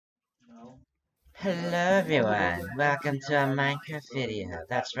Hello everyone, welcome to a Minecraft video.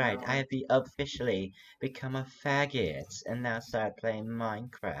 That's right, I have officially become a faggot and now start playing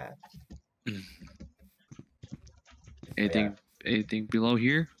Minecraft. Anything below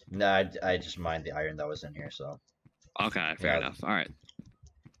here? No, I just mined the iron that was in here, so Okay, fair enough. All right.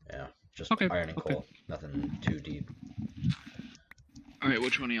 yeah, just Okay. iron and coal, nothing too deep. Alright,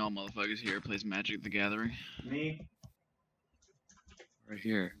 which one of y'all motherfuckers here plays Magic the Gathering? Me? Right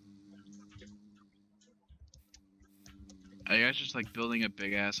here. Are you guys just like building a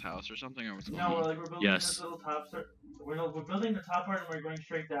big ass house or something, or what's going No, on? we're building Yes. this little top. We're building the top part and we're going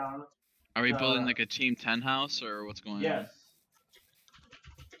straight down. Are we building like a Team 10 house, or what's going Yes.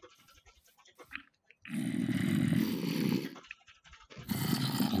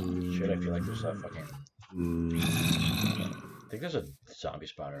 Shit, I feel like there's a fucking... I think there's a zombie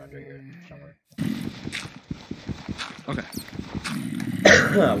spawner under here somewhere. Okay.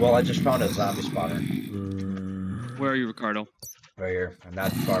 Well, I just found a zombie spawner. Where are you, Ricardo? Right here. I'm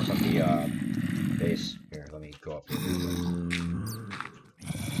not far from the base. Here, let me go up here.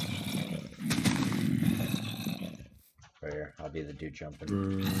 Right here. I'll be the dude jumping. So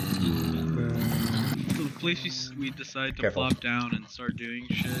the place we decide to Careful. plop down and start doing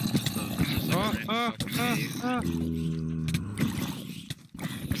shit. So it's just like a random fucking cave.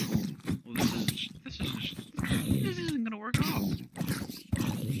 Well, this isn't gonna work out.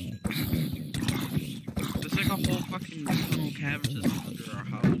 There's like a whole fucking tunnel cavern system under our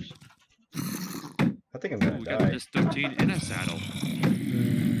house. I think I'm We gonna got die. this 13 in a saddle.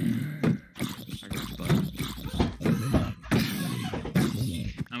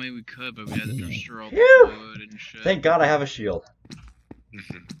 I mean, we could, but we had to destroy all the Phew! wood and shit. Thank God I have a shield.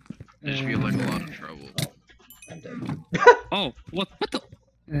 This feel like a lot of trouble. I'm dead. Oh, what the?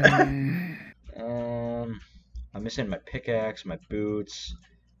 I'm missing my pickaxe, my boots.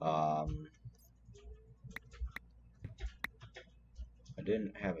 I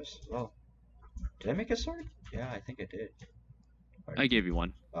didn't have a. Well, did I make a sword? Yeah, I think I did. I gave you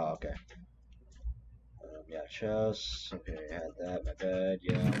one. Oh, okay. Yeah, chest. Okay, I had that. My bed.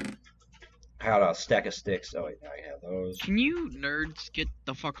 Yeah. I had a stack of sticks. Oh wait, now I have those. Can you nerds get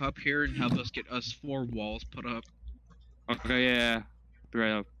the fuck up here and help us get us 4 walls put up? Okay, yeah. Be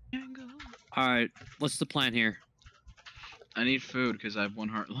right up. All right. What's the plan here? I need food because I have 1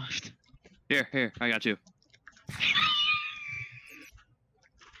 heart left. Here. I got you.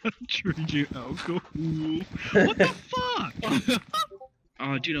 Trade you alcohol. What the fuck?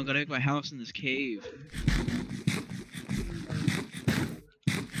 Oh, dude, I'm gonna make my house in this cave.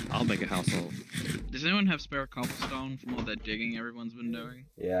 I'll make a household. Does anyone have spare cobblestone from all that digging everyone's been doing?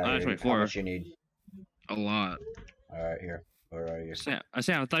 Yeah. I have Here, 24. how much you need? A lot. All right, here. Where are you? I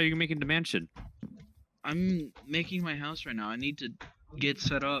thought you were making the mansion. I'm making my house right now. I need to get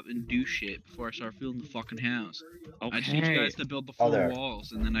set up and do shit before I start building the fucking house. Okay. I just need you guys to build the Oh, 4 there.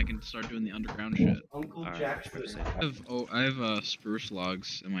 walls, and then I can start doing the underground shit. Uncle Alright, Jack's I was food. gonna I have spruce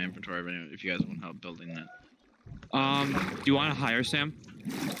logs in my inventory if you guys want help building that. Do you want to hire Sam?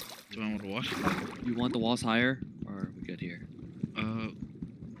 Do I want to what? You want the walls higher, or are we good here?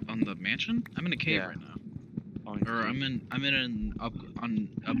 On the mansion? I'm in a cave Yeah. right now. Oh, Or I'm in an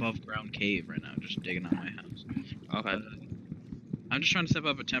above ground cave right now, just digging on my house. Okay. I'm just trying to set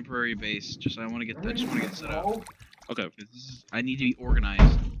up a temporary base. I just want to get set up. Oh, Okay. 'Cause I need to be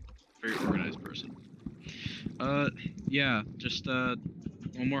organized. Very organized person. Yeah, just 1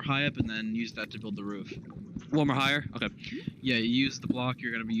 more high up and then use that to build the roof. One more higher. Okay. Yeah, you use the block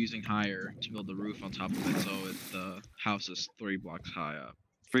you're gonna be using higher to build the roof on top of it, so the house is 3 blocks high up.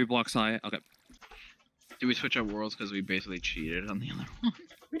 3 blocks high. Okay. Did we switch up worlds because we basically cheated on the other one?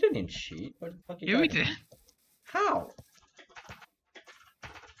 We didn't cheat. What the fuck are you Yeah, we talking did. about? How?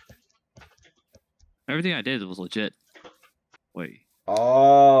 Everything I did was legit. Wait.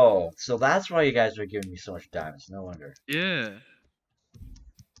 Oh, so that's why you guys were giving me so much diamonds. No wonder. Yeah,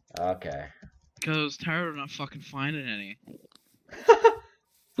 Okay. because I was tired of not fucking finding any.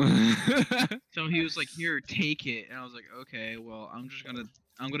 So he was like, "Here, take it," and I was like, "Okay, well, I'm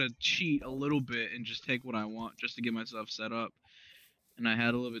gonna cheat a little bit and just take what I want just to get myself set up." And I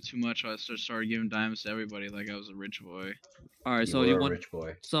had a little bit too much, so I just started giving diamonds to everybody like I was a rich boy. All right. You So were you a want rich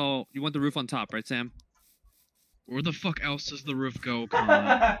boy. the roof on top, right, Sam? Where the fuck else does the roof go, Colin?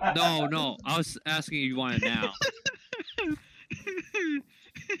 No. I was asking if you want it now.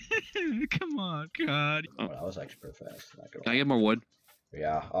 Come on, God. Oh, that was actually pretty fast. Not gonna Can I lie. get more wood?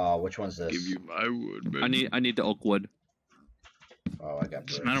 Yeah. Which one's this? Give you my wood, man. I need the oak wood. Oh, I got.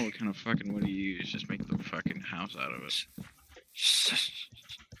 Doesn't matter what kind of fucking wood you use, just make the fucking house out of it.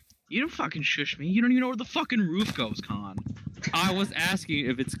 You don't fucking shush me. You don't even know where the fucking roof goes, Con. I was asking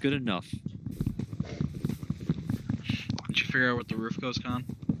if it's good enough. Did you figure out what the roof goes, Con?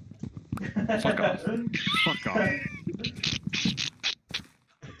 Fuck off. Fuck off.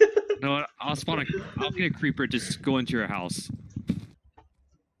 You know what? I'll get a creeper to just go into your house.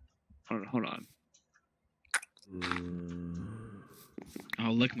 Hold on.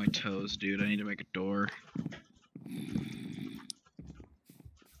 Oh, lick my toes, dude. I need to make a door.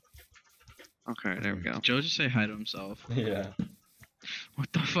 Okay, there we go. Did Joe just say hi to himself? Yeah.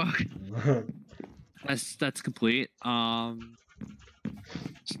 What the fuck? That's complete. You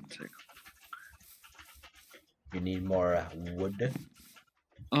need more wood.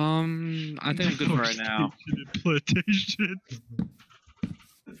 I think I'm good for right now. Plantation.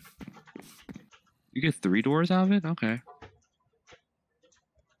 You get 3 doors out of it? Okay.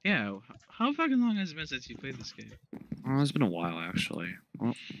 Yeah. How fucking long has it been since you played this game? Oh, it's been a while actually.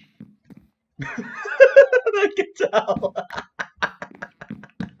 Well, I can tell.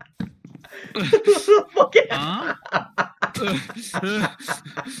 Fucking. Huh?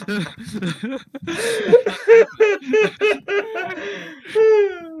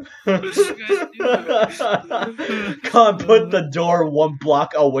 Can't put the door 1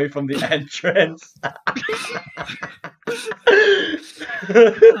 block away from the entrance.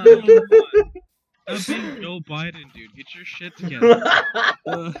 Stop being Joe Biden, dude. Get your shit together.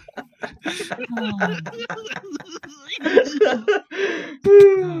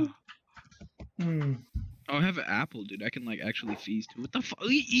 Oh, I have an apple, dude. I can like actually feast. What the fuck?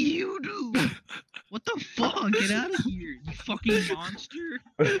 You do? What the fuck? Get out of here, you fucking monster!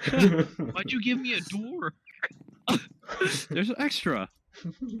 Why'd you give me a door? there's an extra.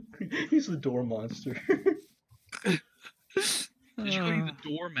 He's the door monster. Did you call you the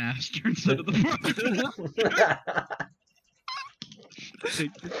door master instead of the front?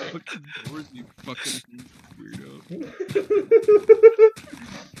 Take the fucking doors, you fucking weirdo.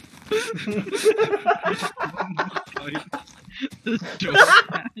 The door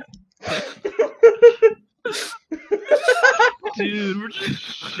Dude, we're just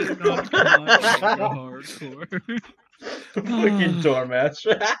shitting on Con hardcore. Fucking door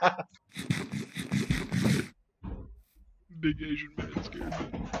master. Big Asian man scared me.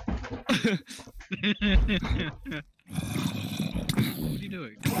 What are you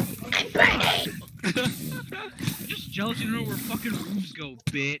doing? I'm just jealous you don't know where fucking roofs go,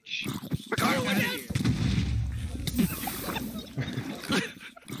 bitch. Get out of here.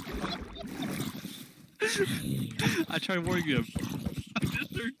 I tried warning you. I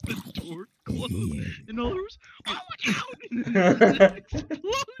just heard the door close, and all there was, oh, watch out! And then an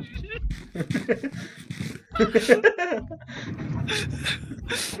explosion!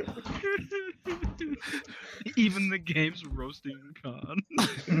 Even the game's roasting Con.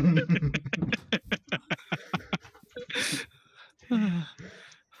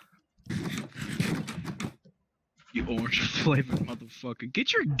 You orange flavored motherfucker.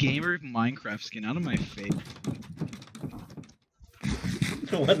 Get your gamer Minecraft skin out of my face.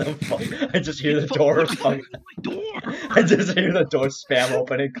 What the fuck? I just hear the door. My door! I just hear the door spam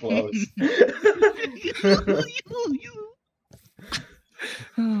open and close.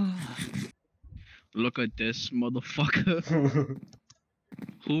 Look at this motherfucker.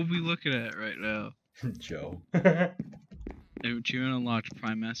 Who are we looking at right now? Joe. Achievement unlocked.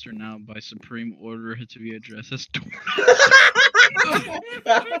 Prime Master now by supreme order to be addressed as door. Why?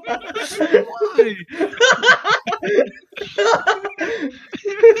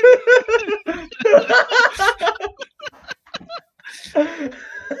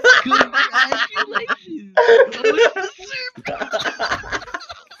 Congratulations!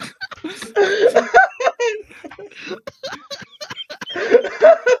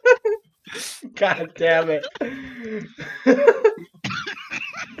 God damn it.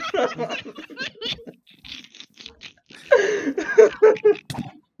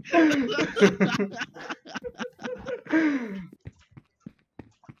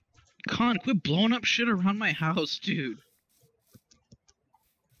 Con, quit blowing up shit around my house, dude.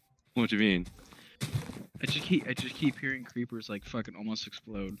 What do you mean? I just keep hearing creepers like fucking almost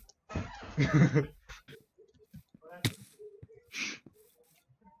explode. Fuck you!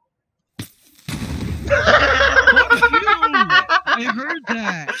 I heard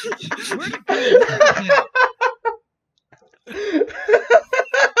that. Where the fuck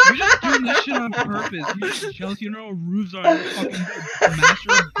You're just doing this shit on purpose. You're just jealous. You know what roofs are. You're fucking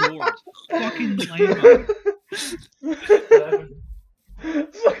master of doors. Fucking lame.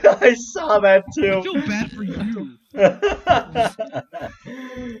 I saw that I too. feel bad for you.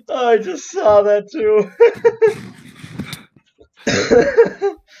 I just saw that too.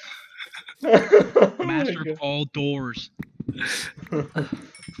 Master of all doors. What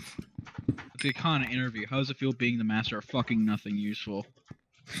the kind of interview. How does it feel being the master of fucking nothing useful?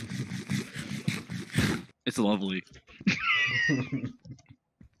 It's lovely.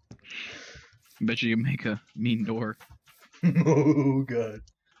 Bet you can make a mean door. Oh god.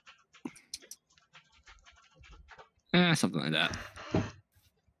 Something like that.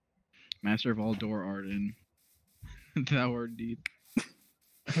 Master of all door art and thou art indeed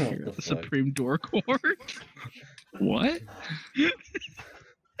What the the fuck? supreme door court. What?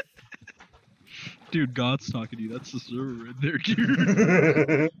 Dude, God's talking to you. That's the server right there,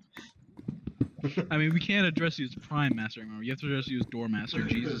 dude. I mean, we can't address you as Prime Master anymore. You have to address you as Door Master.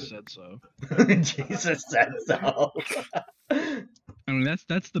 Jesus said so. Jesus said so. I mean,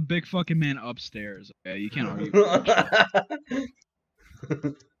 that's the big fucking man upstairs. Okay, you can't argue.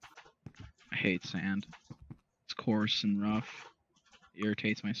 I hate sand. It's coarse and rough. It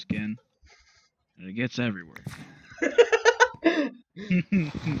irritates my skin. And it gets everywhere.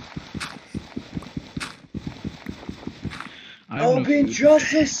 I have I'll no bring food.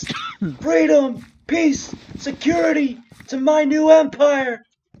 justice, freedom, peace, security to my new empire.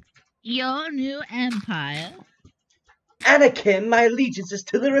 Your new empire? Anakin, my allegiance is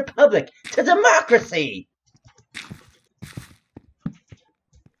to the Republic, to democracy.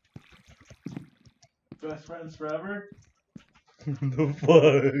 Best friends forever. The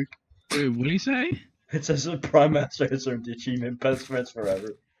fuck? Wait, what do you say? It says a Prime Master has earned the achievement Best Friends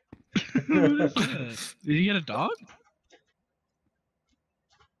Forever. What is that? Did you get a dog?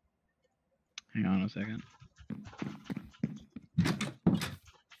 Hang on a second.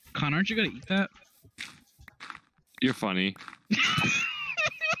 Con, aren't you gonna eat that? You're funny.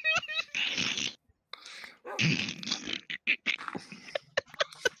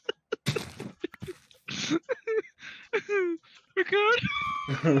 We're good.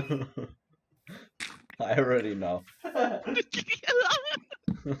 I already know.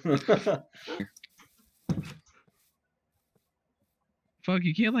 Fuck,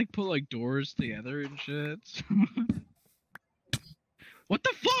 you can't like put like doors together and shit. What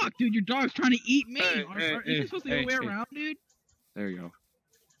the fuck, dude? Your dog's trying to eat me. Hey, Are hey, you supposed to go hey, way hey. around, dude? There you go.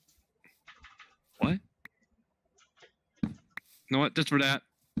 What? You know what? Just for that.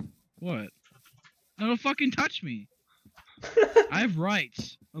 What? No, don't fucking touch me. I have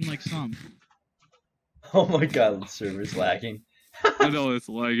rights, unlike some. Oh my god, the server's lagging. I know it's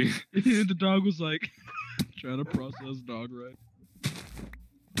lagging. The dog was like trying to process dog right.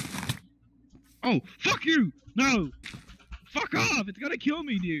 Oh, fuck you! No! Fuck off! It's gonna kill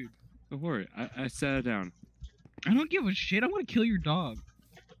me, dude! Don't worry. I sat it down. I don't give a shit. I want to kill your dog.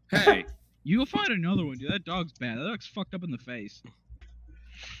 Hey. You'll find another one, dude. That dog's bad. That dog's fucked up in the face.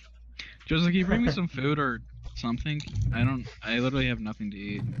 Joseph, can you bring me some food or something? I literally have nothing to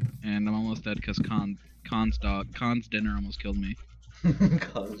eat. And I'm almost dead because Khan's dinner almost killed me.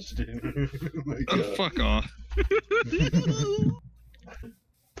 College dinner. Oh my Oh, god. fuck off.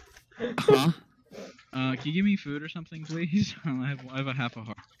 Huh? Can you give me food or something, please? I have a half a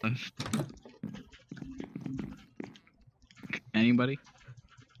heart left. Anybody?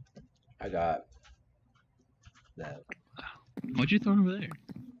 I got that. What'd you throw over there?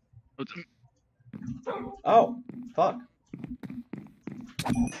 Oh, fuck.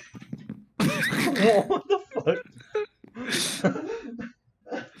 What the fuck?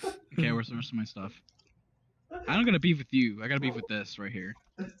 Okay, where's the rest of my stuff? I don't gotta beef with you. I gotta beef with this right here.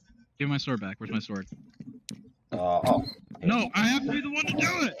 Give my sword back. Where's my sword? Oh. No, I have to be the one to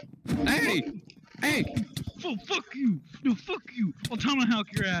do it! Hey! Hey! Oh, fuck you! No, fuck you! I'll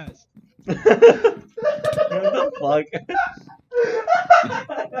tomahawk your ass! What the fuck?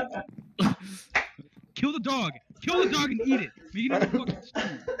 Kill the dog! Kill the dog and eat it! Make it into fucking stew!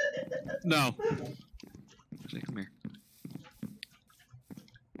 No. Actually, come here.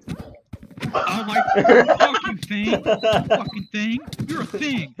 Oh my fuck you, thing! Fucking thing! You're a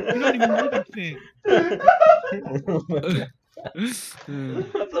thing! You're not even a living thing! What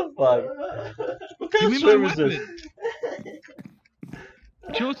the fuck? What Give kind me of my server is this? weapon!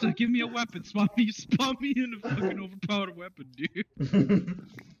 Joseph, give me a weapon! Spawn me in a fucking overpowered weapon, dude!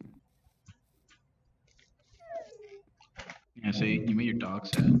 Yeah, see, you made your dog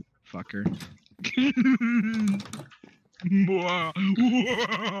sad, fucker. Mwah,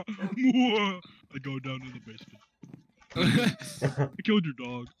 mwah, mwah. I go down to the basement. I killed your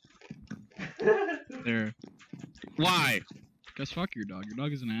dog. There. Why? Guess fuck your dog. Your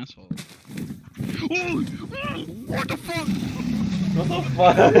dog is an asshole. Oh! What the fuck? What the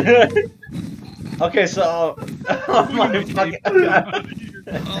fuck? Okay, so oh my fucking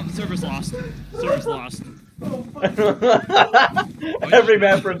Server's lost. Server's lost. every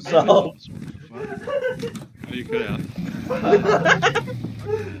man for himself. Oh, you could have. I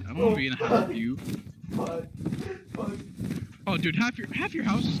don't I'll be in a house with you. Fuck. Fuck. Oh, dude, half your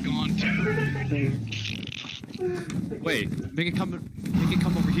house is gone. Wait, make it come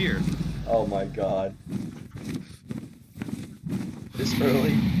over here. Oh my god. This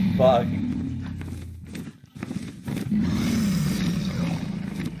early? Fuck.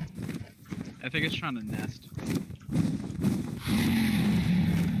 I think it's trying to nest.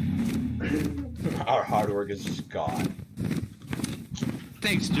 Our hard work is just gone.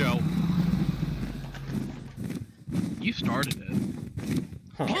 Thanks, Joe. You started it.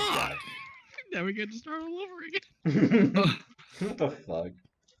 Oh my god. Now we get to start all over again. What the fuck?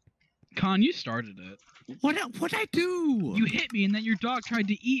 Con, you started it. What'd I do? You hit me, and then your dog tried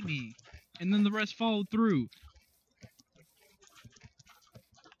to eat me, and then the rest followed through.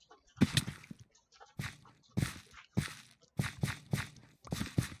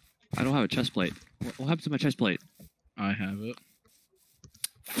 I don't have a chest plate. What happened to my chest plate? I have it.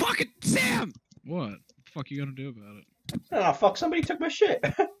 Fuck it, Sam! What? The fuck you gonna do about it? Oh fuck, somebody took my shit.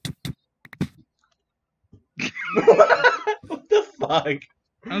 What the fuck?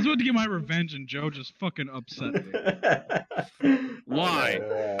 I was about to get my revenge, and Joe just fucking upset me. Why?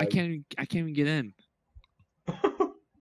 Oh, I can't even get in.